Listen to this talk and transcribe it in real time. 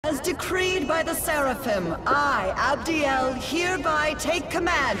As decreed by the Seraphim, I, Abdiel, hereby take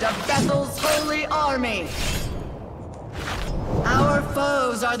command of Bethel's holy army. Our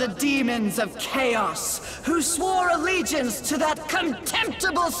foes are the demons of chaos, who swore allegiance to that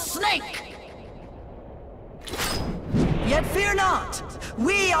contemptible snake! Yet fear not,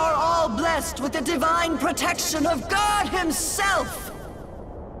 we are all blessed with the divine protection of God Himself!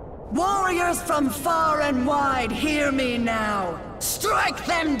 Warriors from far and wide, hear me now! Strike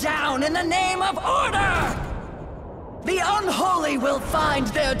them down in the name of order! The unholy will find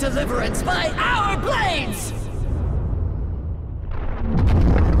their deliverance by our blades!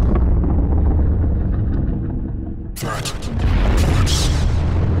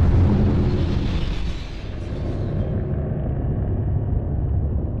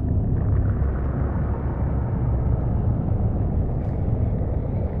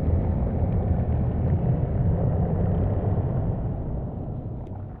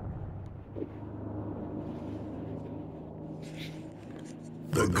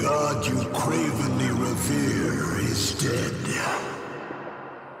 The god you cravenly revere is dead.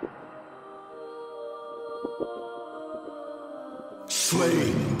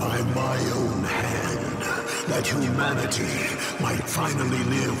 Slain by my own hand, that humanity might finally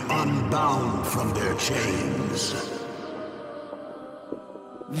live unbound from their chains.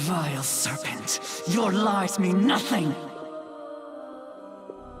 Vile serpent, your lies mean nothing!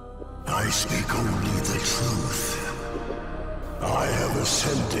 I speak only the truth. I have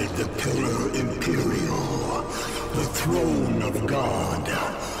ascended the Pillar Imperial, the throne of God.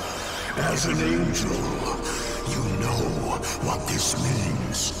 As an angel, you know what this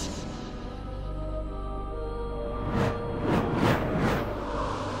means.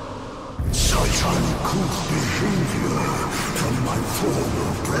 Such uncouth behavior from my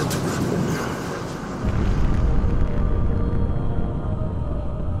former brethren.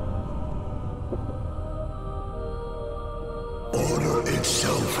 Order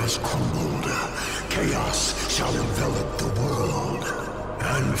itself has crumbled. Chaos shall envelop the world.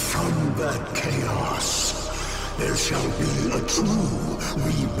 And from that chaos, there shall be a true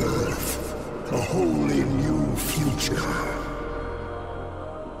rebirth. A wholly new future.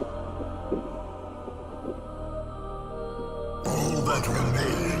 All that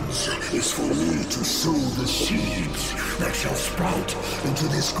remains is for me to sow the seeds that shall sprout into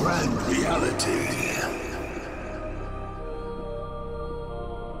this grand reality.